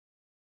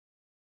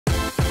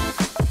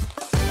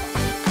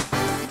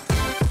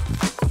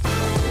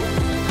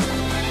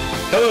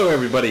Hello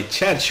everybody,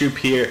 Chad Shoup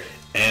here,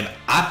 and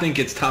I think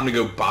it's time to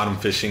go bottom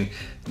fishing.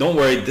 Don't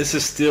worry, this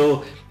is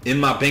still in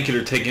my bank it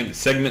or take it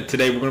segment.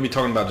 Today we're going to be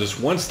talking about just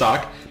one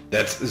stock,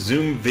 that's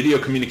Zoom Video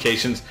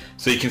Communications,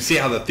 so you can see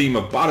how the theme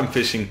of bottom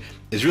fishing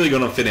is really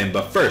going to fit in.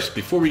 But first,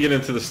 before we get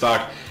into the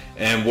stock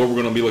and what we're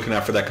going to be looking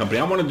at for that company,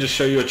 I want to just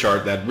show you a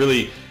chart that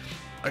really,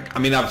 I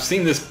mean, I've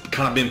seen this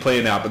kind of been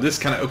playing out, but this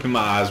kind of opened my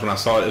eyes when I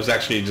saw it. It was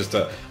actually just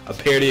a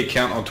parody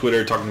account on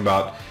Twitter talking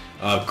about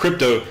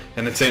crypto,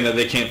 and it's saying that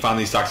they can't find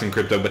these stocks in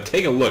crypto. But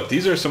take a look.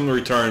 These are some of the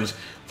returns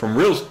from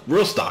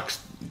real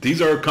stocks.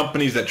 These are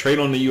companies that trade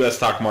on the U.S.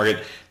 stock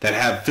market that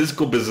have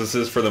physical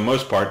businesses for the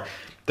most part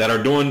that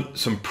are doing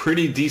some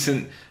pretty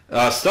decent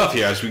stuff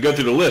here. As we go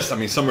through the list, I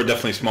mean, some are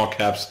definitely small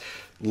caps,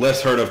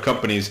 less heard of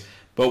companies,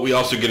 but we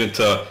also get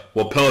into,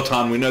 well,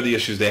 Peloton, we know the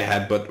issues they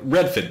had, but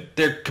Redfin,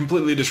 they're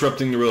completely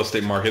disrupting the real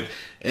estate market,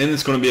 and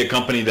it's going to be a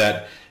company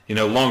that, you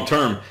know, long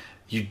term,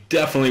 you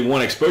definitely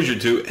want exposure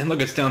to. And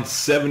look, it's down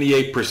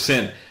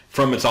 78%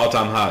 from its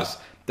all-time highs.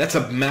 That's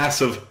a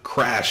massive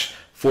crash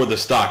for the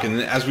stock.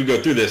 And as we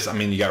go through this, I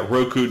mean, you got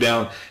Roku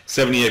down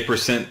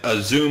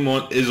 78%. Zoom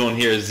is on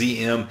here,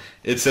 ZM.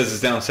 It says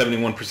it's down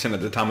 71% at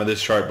the time of this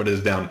chart, but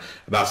it's down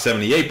about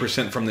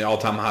 78% from the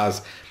all-time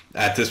highs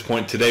at this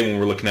point today when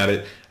we're looking at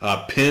it.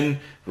 Penn,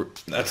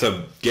 that's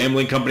a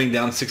gambling company,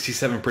 down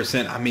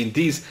 67%. I mean,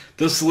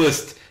 this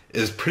list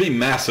is pretty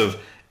massive,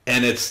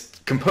 and it's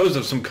composed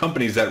of some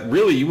companies that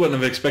really you wouldn't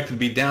have expected to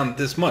be down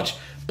this much.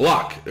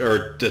 Block,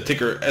 or the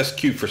ticker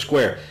SQ for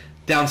Square,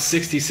 down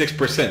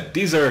 66%.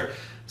 These are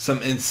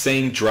some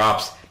insane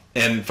drops.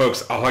 And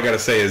folks, all I gotta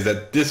say is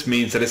that this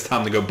means that it's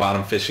time to go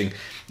bottom fishing.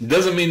 It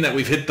doesn't mean that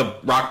we've hit the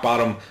rock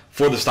bottom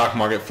for the stock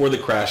market, for the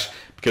crash,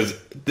 because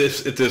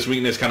if this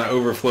weakness kind of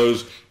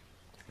overflows,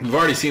 we've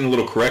already seen a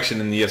little correction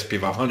in the S&P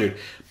 500,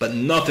 but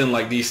nothing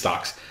like these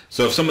stocks.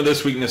 So if some of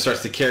this weakness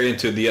starts to carry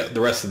into the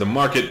rest of the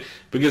market,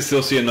 we can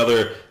still see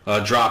another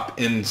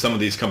drop in some of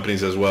these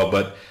companies as well.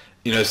 But,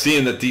 you know,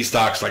 seeing that these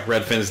stocks like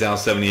Redfin's down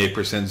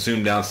 78%,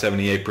 Zoom down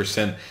 78%,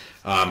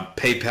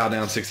 PayPal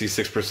down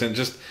 66%,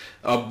 just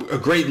a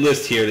great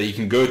list here that you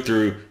can go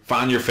through,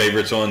 find your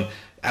favorites on,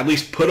 at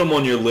least put them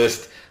on your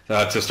list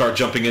to start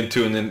jumping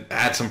into, and then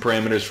add some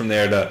parameters from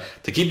there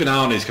to keep an eye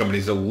on these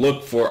companies, to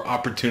look for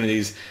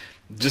opportunities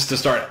just to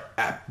start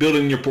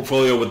building your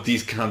portfolio with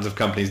these kinds of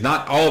companies.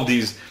 Not all of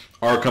these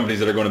are companies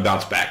that are going to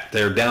bounce back.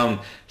 They're down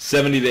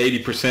 70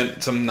 to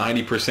 80%, some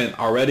 90%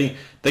 already.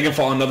 They can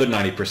fall another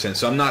 90%.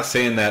 So I'm not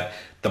saying that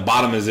the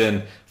bottom is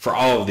in for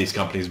all of these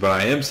companies, but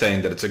I am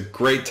saying that it's a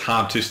great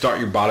time to start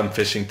your bottom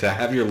fishing, to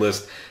have your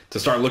list, to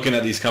start looking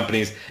at these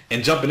companies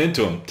and jumping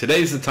into them.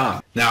 Today's the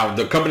time. Now,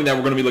 the company that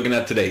we're going to be looking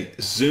at today,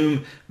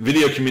 Zoom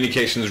Video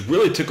Communications,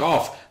 really took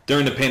off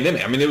during the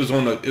pandemic. I mean, it was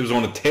on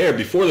a tear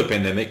before the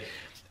pandemic,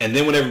 and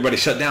then when everybody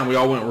shut down, we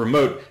all went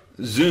remote.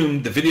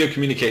 Zoom, the video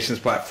communications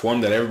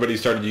platform that everybody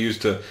started to use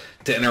to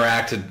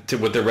interact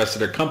with the rest of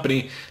their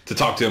company, to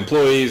talk to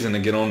employees and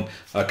to get on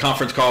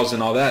conference calls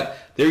and all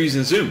that, they're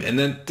using Zoom. And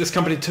then this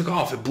company took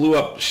off. It blew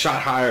up,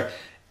 shot higher,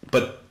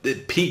 but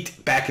it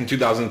peaked back in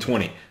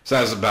 2020. So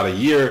that was about a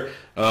year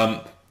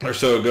or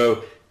so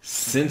ago.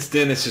 Since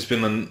then, it's just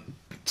been a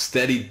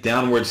steady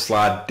downward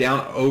slide,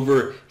 down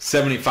over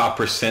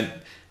 75%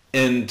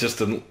 in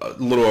just a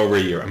little over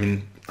a year. I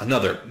mean,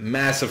 another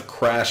massive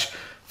crash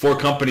for a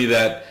company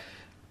that,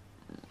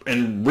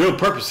 in real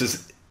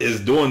purposes, is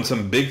doing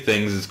some big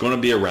things. It's going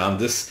to be around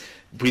this.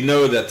 We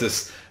know that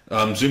this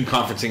Zoom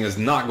conferencing is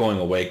not going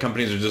away.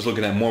 Companies are just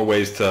looking at more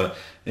ways to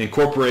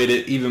incorporate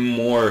it even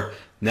more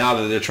now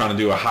that they're trying to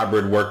do a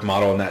hybrid work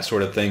model and that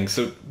sort of thing.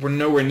 So we're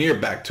nowhere near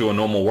back to a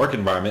normal work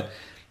environment.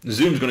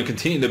 Zoom's going to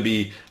continue to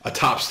be a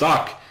top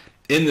stock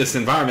in this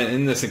environment,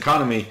 in this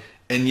economy,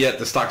 and yet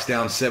the stock's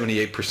down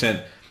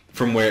 78%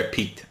 from where it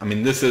peaked. I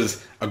mean, this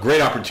is a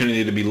great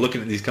opportunity to be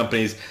looking at these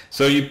companies.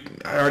 So you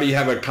already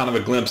have a kind of a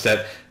glimpse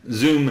that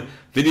Zoom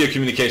Video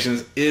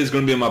Communications is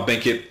going to be on my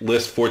bank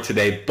list for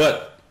today,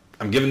 but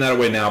I'm giving that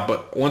away now.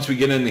 But once we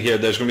get into here,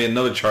 there's going to be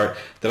another chart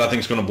that I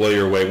think is going to blow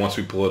your away once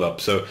we pull it up.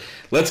 So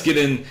let's get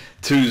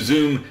into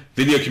Zoom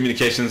Video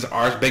Communications,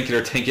 our bank it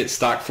or tank it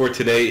stock for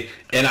today.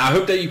 And I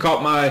hope that you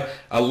caught my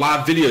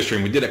live video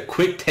stream. We did a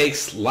quick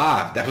takes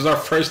live. That was our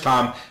first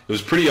time. It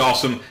was pretty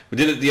awesome. We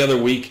did it the other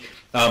week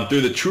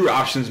through the True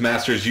Options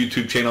Masters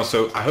YouTube channel.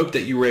 So I hope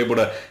that you were able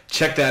to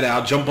check that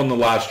out, jump on the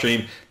live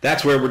stream.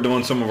 That's where we're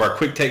doing some of our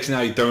quick takes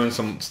now. You throw in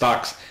some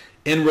stocks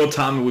in real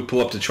time, and we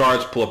pull up the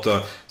charts, pull up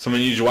to some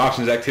unusual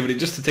options activity,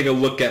 just to take a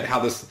look at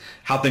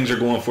how things are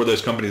going for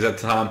those companies at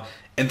the time,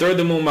 and throw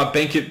them on my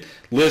bank it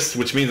list,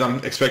 which means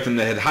I'm expecting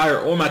to head higher,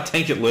 or my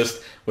tank it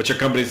list, which are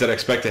companies that I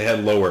expect to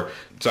head lower.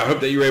 So I hope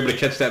that you were able to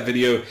catch that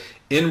video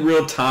in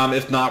real time.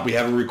 If not, we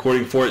have a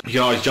recording for it. You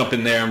can always jump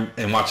in there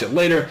and watch it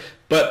later,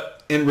 but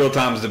in real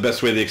time is the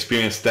best way to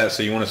experience that.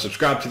 So you want to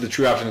subscribe to the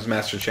True Options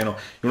Master channel.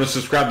 You want to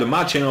subscribe to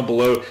my channel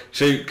below,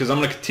 because I'm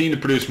going to continue to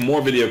produce more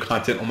video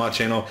content on my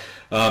channel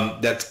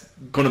that's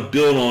going to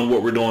build on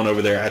what we're doing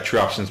over there at True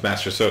Options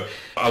Master. So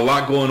a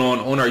lot going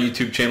on our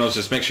YouTube channels.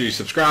 Just make sure you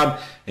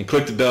subscribe and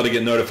click the bell to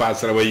get notified,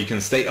 so that way you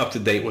can stay up to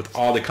date with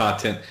all the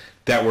content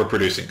that we're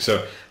producing.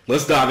 So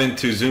let's dive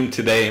into Zoom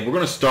today. We're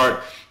going to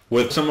start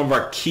with some of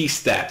our key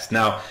stats.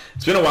 Now,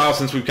 it's been a while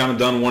since we've kind of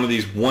done one of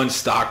these one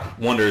stock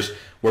wonders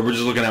where we're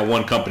just looking at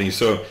one company.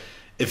 So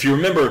if you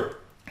remember,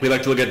 we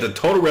like to look at the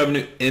total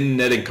revenue and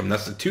net income.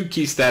 That's the two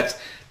key stats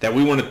that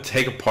we want to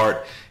take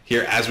apart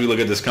here as we look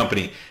at this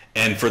company.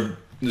 And for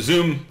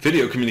Zoom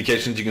Video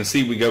Communications, you can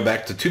see we go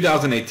back to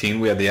 2018.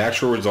 We have the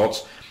actual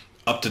results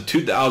up to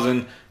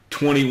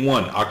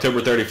 2021,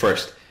 October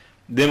 31st.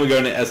 Then we go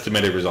into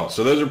estimated results.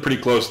 So those are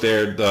pretty close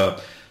there.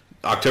 The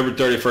October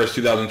 31st,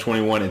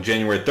 2021 and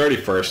January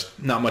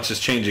 31st, not much is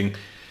changing.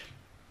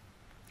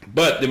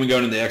 But then we go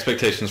into the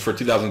expectations for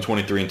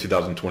 2023 and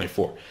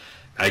 2024.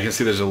 Now you can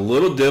see there's a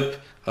little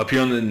dip up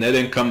here on the net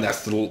income.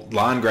 That's the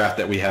line graph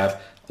that we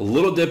have. A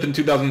little dip in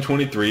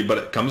 2023, but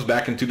it comes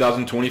back in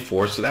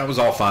 2024, so that was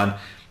all fine.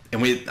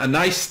 And we had a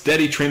nice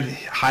steady trend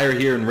higher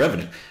here in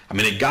revenue. I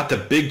mean, it got the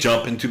big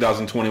jump in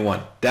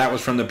 2021. That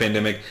was from the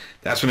pandemic.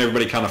 That's when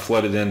everybody kind of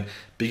flooded in.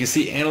 But you can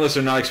see analysts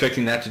are not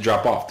expecting that to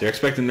drop off. They're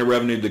expecting their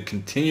revenue to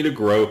continue to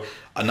grow,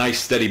 a nice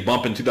steady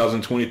bump in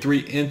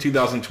 2023 and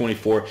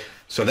 2024.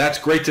 So that's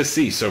great to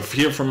see. So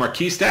here from our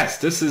key stats,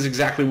 this is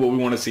exactly what we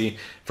want to see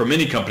from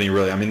any company,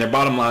 really. I mean, their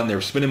bottom line,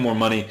 they're spending more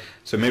money,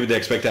 so maybe they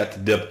expect that to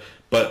dip.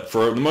 But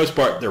for the most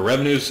part, their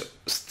revenue's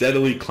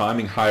steadily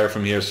climbing higher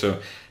from here.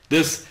 So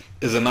this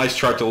is a nice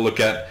chart to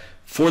look at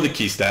for the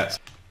key stats.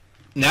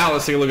 Now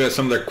let's take a look at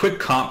some of their quick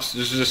comps.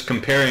 This is just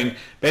comparing,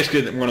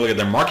 basically we're going to look at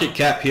their market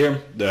cap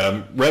here,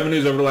 the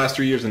revenues over the last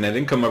 3 years, and net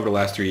income over the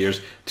last 3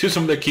 years to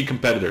some of their key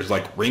competitors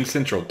like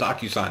RingCentral,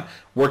 DocuSign,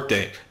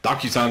 Workday.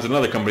 DocuSign's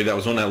another company that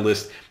was on that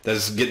list that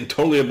is getting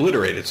totally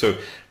obliterated. So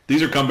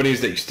these are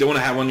companies that you still want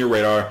to have on your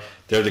radar.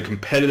 They're the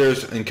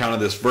competitors in kind of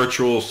this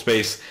virtual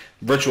space,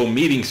 virtual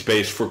meeting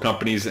space for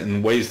companies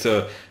and ways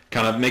to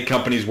kind of make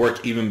companies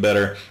work even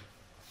better.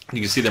 You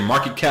can see their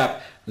market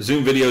cap.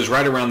 Zoom Video is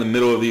right around the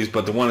middle of these,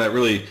 but the one that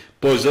really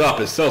blows it up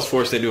is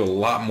Salesforce. They do a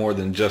lot more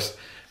than just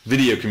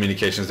video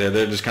communications there.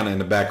 They're just kind of in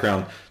the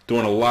background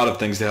doing a lot of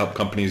things to help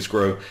companies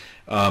grow.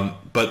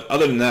 But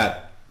other than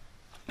that,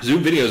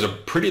 Zoom Video is a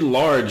pretty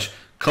large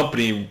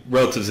company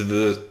relative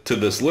to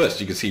this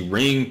list. You can see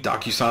Ring,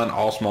 DocuSign,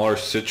 all smaller,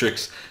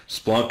 Citrix,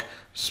 Splunk,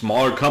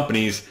 smaller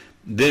companies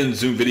than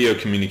Zoom Video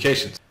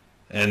Communications.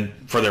 And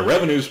for their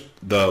revenues,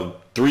 the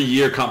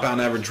 3-year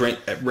compound average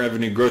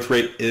revenue growth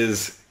rate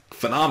is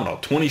phenomenal,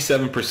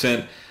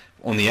 27%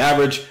 on the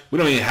average. We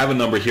don't even have a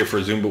number here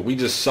for Zoom, but we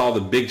just saw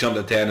the big jump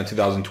that they had in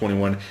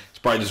 2021. It's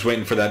probably just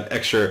waiting for that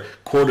extra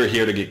quarter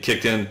here to get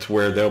kicked in to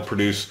where they'll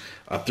produce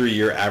a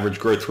 3-year average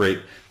growth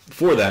rate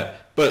for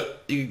that.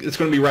 But it's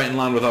going to be right in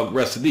line with all the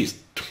rest of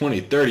these, 20,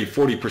 30,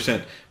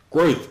 40%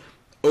 growth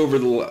over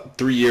the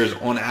 3 years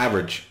on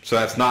average. So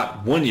that's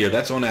not 1 year,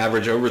 that's on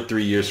average over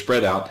 3 years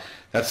spread out.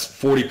 That's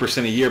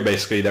 40% a year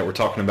basically that we're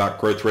talking about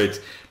growth rates.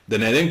 The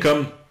net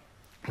income,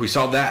 we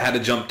saw that had a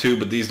jump too,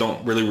 but these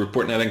don't really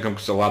report net income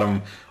because a lot of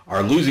them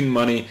are losing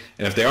money.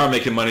 And if they are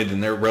making money, then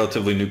they're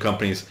relatively new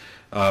companies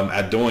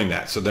at doing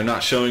that. So they're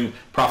not showing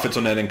profits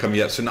on net income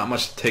yet, so not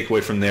much to take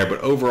away from there.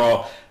 But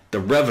overall, the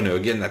revenue,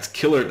 again, that's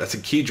killer. That's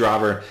a key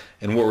driver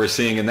in what we're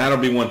seeing. And that'll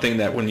be one thing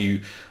that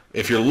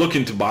if you're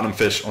looking to bottom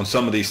fish on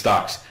some of these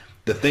stocks,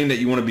 the thing that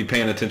you want to be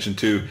paying attention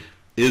to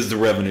is the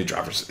revenue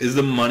drivers. Is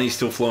the money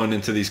still flowing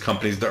into these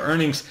companies? The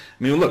earnings,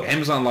 I mean, look,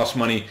 Amazon lost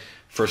money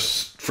for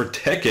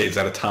decades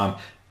at a time,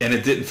 and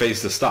it didn't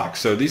face the stock.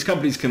 So these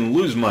companies can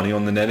lose money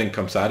on the net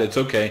income side. It's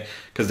okay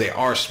because they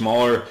are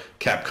smaller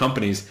cap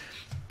companies.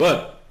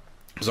 But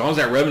as long as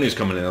that revenue is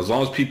coming in, as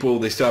long as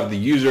they still have the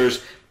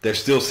users, they're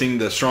still seeing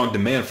the strong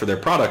demand for their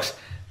products,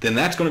 then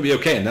that's going to be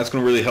okay, and that's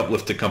going to really help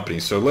lift the company.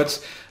 So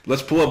let's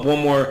pull up one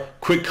more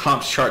quick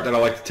comps chart that I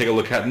like to take a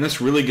look at, and this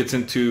really gets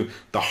into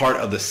the heart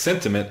of the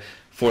sentiment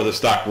for the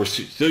stock. We're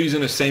still using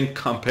the same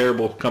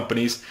comparable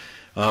companies,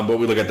 but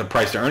we look at the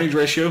price to earnings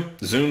ratio.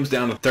 Zoom's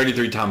down to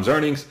 33 times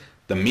earnings.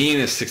 The mean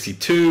is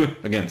 62.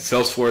 Again,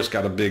 Salesforce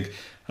got a big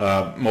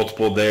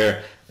multiple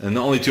there, and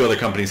the only two other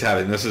companies have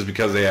it, and this is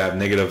because they have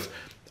negative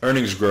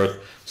earnings growth,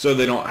 so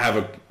they don't have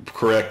a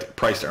correct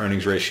price to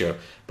earnings ratio.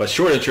 But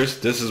short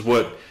interest, this is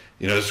what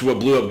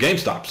blew up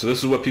GameStop. So this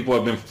is what people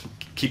have been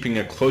keeping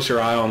a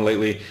closer eye on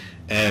lately.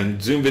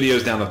 And Zoom Video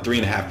is down to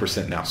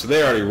 3.5% now. So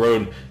they already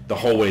rode the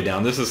whole way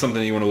down. This is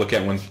something you want to look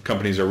at when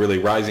companies are really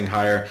rising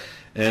higher.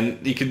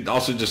 And you can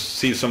also just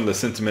see some of the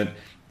sentiment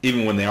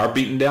even when they are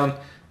beaten down.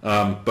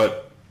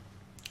 But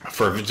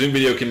for Zoom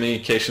Video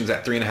Communications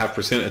at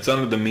 3.5%, it's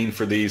under the mean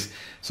for these.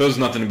 So there's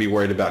nothing to be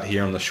worried about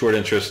here on the short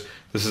interest.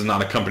 This is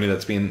not a company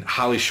that's being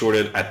highly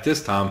shorted at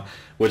this time,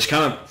 which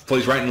kind of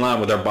plays right in line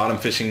with our bottom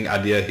fishing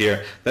idea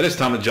here. That it's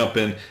time to jump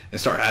in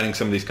and start adding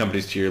some of these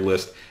companies to your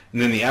list. And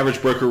then the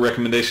average broker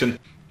recommendation,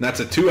 that's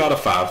a 2 out of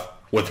 5,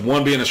 with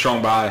 1 being a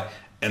strong buy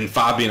and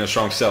 5 being a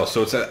strong sell.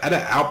 So it's at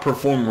an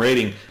outperform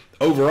rating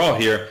overall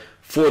here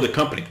for the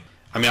company.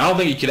 I mean, I don't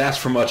think you could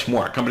ask for much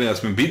more. A company that's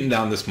been beaten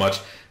down this much,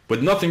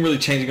 with nothing really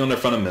changing on their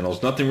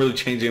fundamentals, nothing really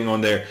changing on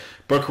their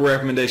broker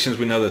recommendations.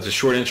 We know that the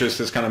short interest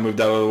has kind of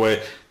moved out of the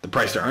way. The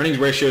price to earnings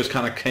ratios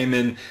kind of came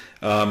in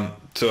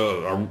to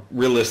a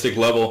realistic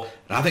level.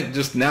 And I think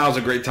just now is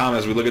a great time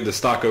as we look at the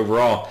stock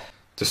overall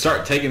to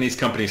start taking these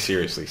companies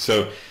seriously.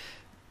 So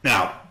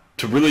now,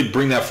 to really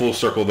bring that full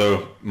circle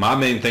though, my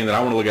main thing that I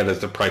want to look at is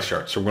the price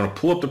chart. So we're going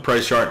to pull up the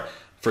price chart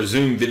for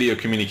Zoom Video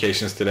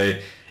Communications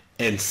today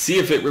and see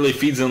if it really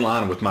feeds in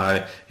line with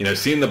my,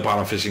 seeing the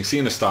bottom fishing,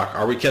 seeing the stock.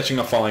 Are we catching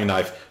a falling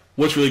knife?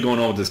 What's really going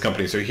on with this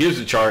company? So here's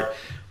the chart.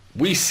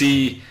 We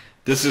see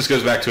this just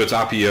goes back to its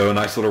IPO,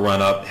 nice little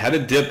run up, had a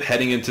dip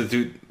heading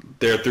into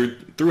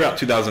throughout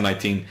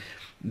 2019.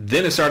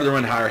 Then it started to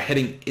run higher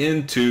heading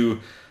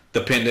into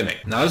the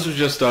pandemic. Now this was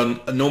just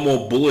a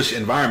normal bullish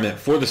environment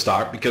for the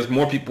stock because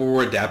more people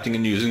were adapting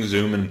and using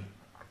Zoom and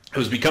it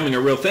was becoming a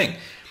real thing.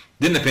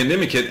 Then the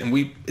pandemic hit and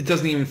it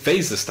doesn't even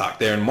phase the stock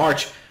there in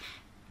March.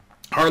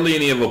 Hardly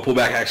any of a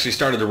pullback actually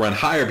started to run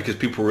higher because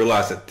people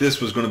realized that this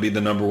was going to be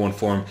the number one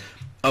form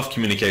of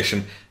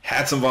communication.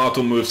 Had some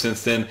volatile moves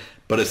since then,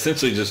 but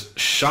essentially just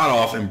shot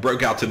off and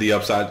broke out to the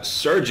upside,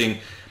 surging,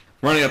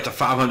 running up to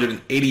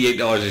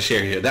 $588 a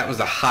share here. That was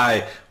the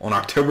high on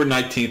October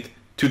 19th,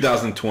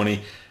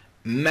 2020.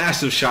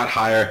 Massive shot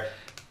higher,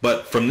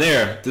 but from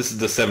there, this is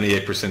the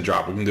 78%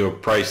 drop. We can do a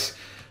price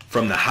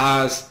from the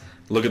highs,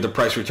 look at the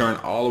price return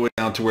all the way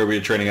down to where we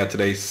are trading at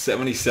today,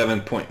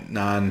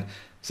 77.9,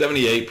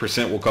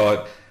 78%, we'll call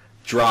it,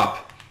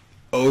 drop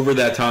over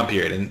that time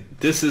period. And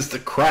this is the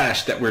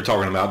crash that we're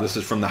talking about. This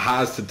is from the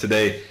highs to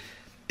today,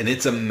 and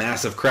it's a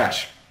massive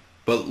crash.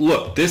 But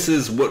look, this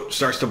is what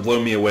starts to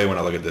blow me away when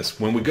I look at this.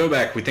 When we go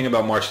back, we think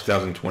about March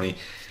 2020.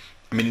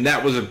 I mean,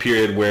 that was a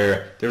period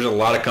where there's a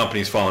lot of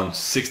companies falling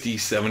 60,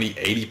 70,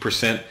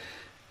 80%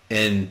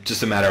 in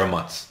just a matter of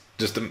months,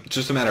 just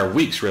a matter of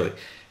weeks, really.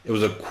 It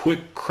was a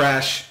quick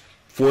crash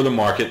for the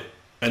market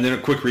and then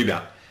a quick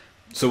rebound.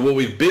 So what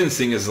we've been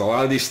seeing is a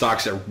lot of these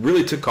stocks that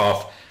really took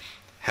off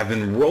have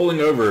been rolling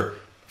over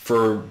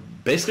for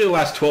basically the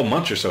last 12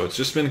 months or so. It's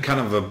just been kind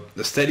of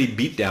a steady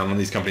beatdown on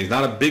these companies.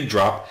 Not a big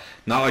drop,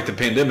 not like the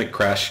pandemic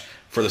crash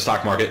for the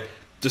stock market,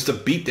 just a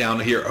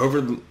beatdown here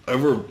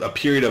over a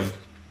period of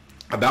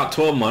about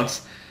 12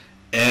 months,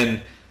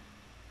 and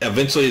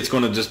eventually it's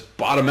going to just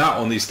bottom out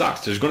on these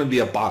stocks. There's going to be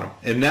a bottom.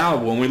 And now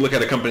when we look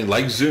at a company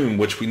like Zoom,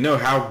 which we know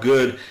how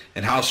good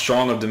and how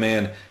strong of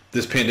demand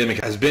this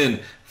pandemic has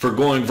been for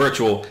going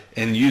virtual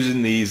and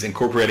using these,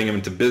 incorporating them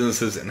into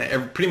businesses and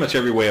pretty much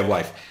every way of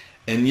life.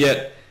 And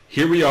yet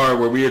here we are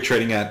where we are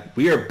trading at.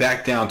 We are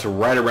back down to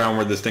right around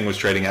where this thing was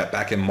trading at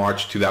back in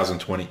March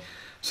 2020.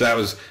 So that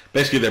was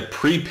basically the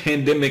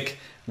pre-pandemic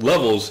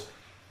levels,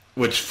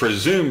 which for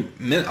Zoom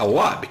meant a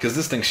lot because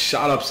this thing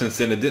shot up since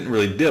then. It didn't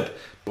really dip,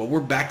 but we're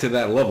back to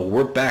that level.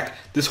 We're back.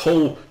 This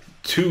whole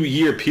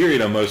 2-year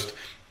period almost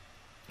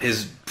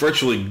is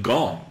virtually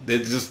gone.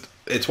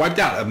 It's wiped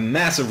out. A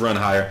massive run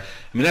higher.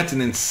 I mean, that's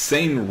an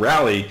insane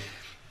rally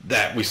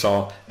that we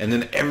saw, and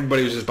then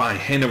everybody was just buying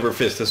hand over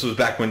fist. This was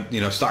back when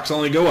stocks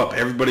only go up.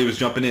 Everybody was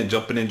jumping in,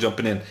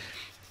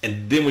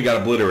 and then we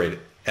got obliterated.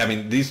 I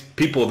mean, these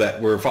people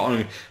that were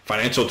following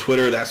financial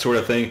Twitter, that sort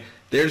of thing,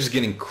 they're just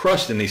getting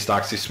crushed in these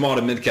stocks, these small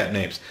to mid-cap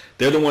names.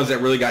 They're the ones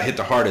that really got hit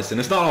the hardest. And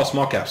it's not all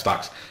small-cap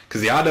stocks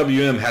because the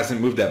IWM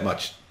hasn't moved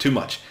too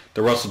much,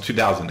 the Russell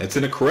 2000. It's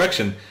in a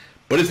correction,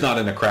 but it's not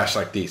in a crash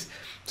like these.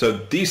 So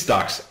these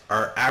stocks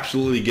are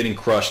absolutely getting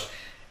crushed,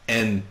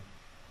 and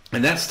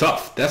that's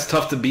tough. That's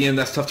tough to be in.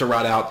 That's tough to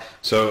ride out.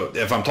 So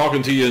if I'm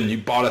talking to you and you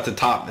bought at the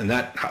top and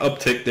that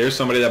uptick, there's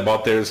somebody that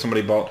bought there,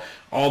 somebody bought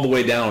all the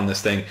way down on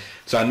this thing.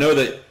 So I know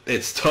that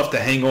it's tough to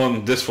hang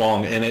on this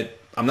long, and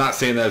I'm not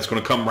saying that it's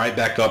going to come right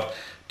back up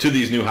to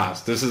these new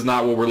highs. This is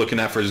not what we're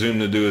looking at for Zoom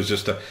to do, is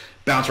just to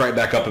bounce right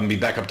back up and be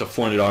back up to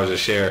 $400 a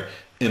share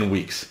in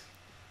weeks.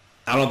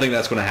 I don't think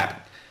that's going to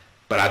happen.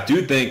 But I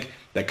do think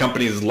that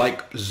companies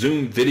like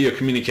Zoom Video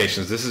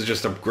Communications, this is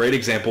just a great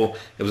example.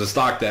 It was a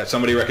stock that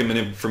somebody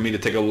recommended for me to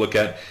take a look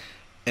at.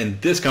 And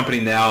this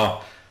company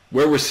now,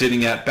 where we're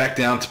sitting at, back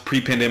down to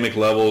pre-pandemic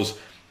levels,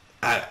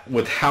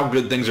 with how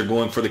good things are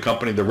going for the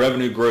company, the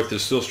revenue growth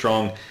is still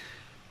strong.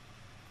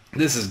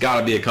 This has got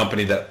to be a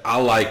company that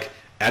I like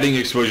adding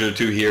exposure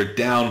to here,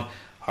 down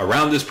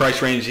around this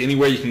price range.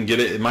 Anywhere you can get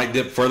it. It might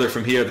dip further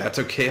from here. That's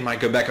okay. It might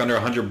go back under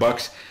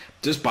 $100.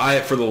 Just buy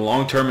it for the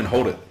long term and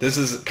hold it. This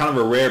is kind of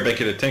a rare bank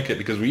to tank it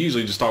because we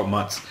usually just talk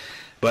months.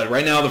 But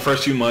right now, the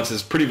first few months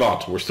is pretty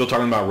volatile. We're still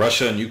talking about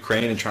Russia and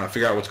Ukraine and trying to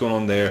figure out what's going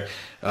on there.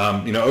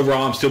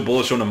 Overall, I'm still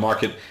bullish on the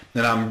market,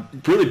 and I'm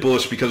really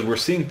bullish because we're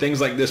seeing things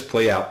like this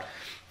play out,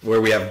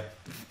 where we have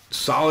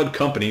solid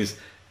companies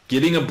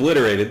getting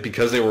obliterated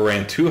because they were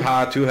ran too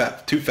high,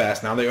 too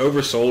fast. Now they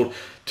oversold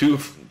too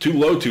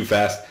low, too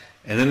fast,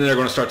 and then they're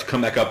going to start to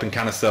come back up and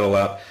kind of settle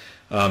out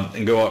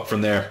and go up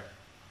from there.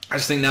 I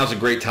just think now's a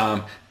great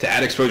time to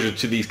add exposure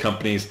to these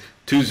companies,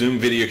 to Zoom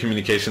Video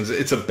Communications.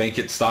 It's a bank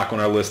it stock on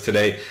our list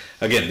today.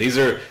 Again, these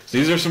are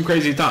some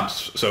crazy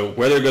times. So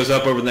whether it goes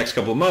up over the next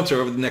couple of months or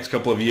over the next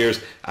couple of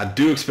years, I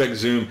do expect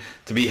Zoom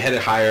to be headed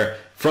higher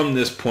from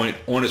this point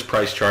on its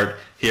price chart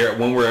here.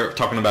 When we're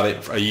talking about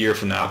it a year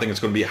from now, I think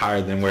it's going to be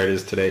higher than where it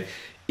is today.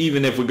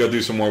 Even if we go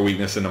through some more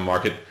weakness in the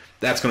market,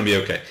 that's going to be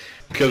okay.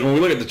 Because when we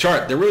look at the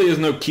chart, there really is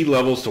no key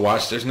levels to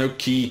watch. There's no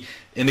key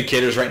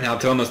indicators right now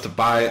telling us to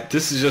buy it.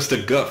 This is just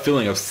a gut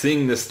feeling of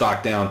seeing this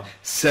stock down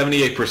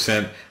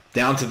 78%,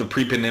 down to the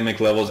pre-pandemic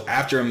levels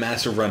after a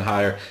massive run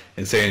higher,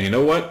 and saying, you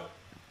know what?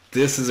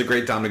 This is a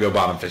great time to go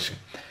bottom fishing.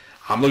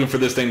 I'm looking for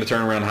this thing to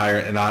turn around higher,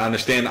 and I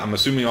understand, I'm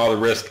assuming all the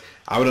risk.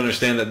 I would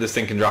understand that this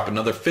thing can drop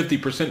another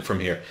 50% from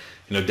here,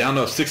 down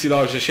to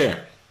 $60 a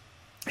share.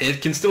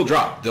 It can still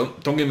drop.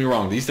 Don't get me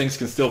wrong. These things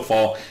can still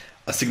fall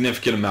a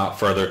significant amount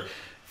further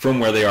from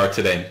where they are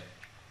today.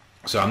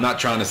 So I'm not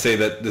trying to say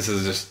that this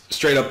is just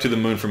straight up to the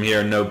moon from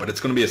here. No, but it's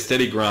going to be a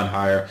steady grind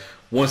higher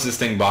once this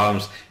thing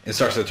bottoms and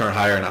starts to turn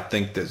higher. And I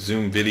think that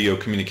Zoom Video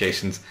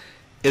Communications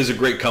is a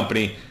great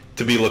company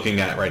to be looking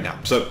at right now.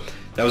 So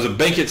that was a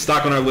Bankit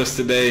stock on our list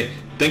today.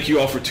 Thank you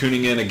all for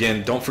tuning in.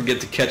 Again, don't forget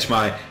to catch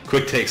my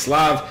quick takes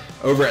live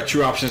over at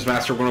True Options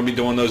Master. We're going to be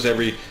doing those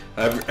every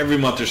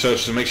month or so.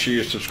 So make sure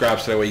you're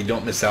subscribed so that way you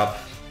don't miss out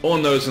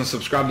on those, and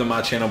subscribe to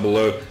my channel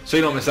below so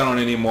you don't miss out on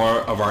any more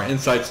of our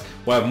insights.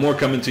 We'll have more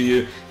coming to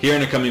you here in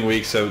the coming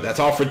weeks. So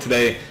that's all for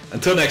today.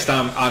 Until next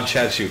time, I'm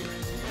Chad Shoup.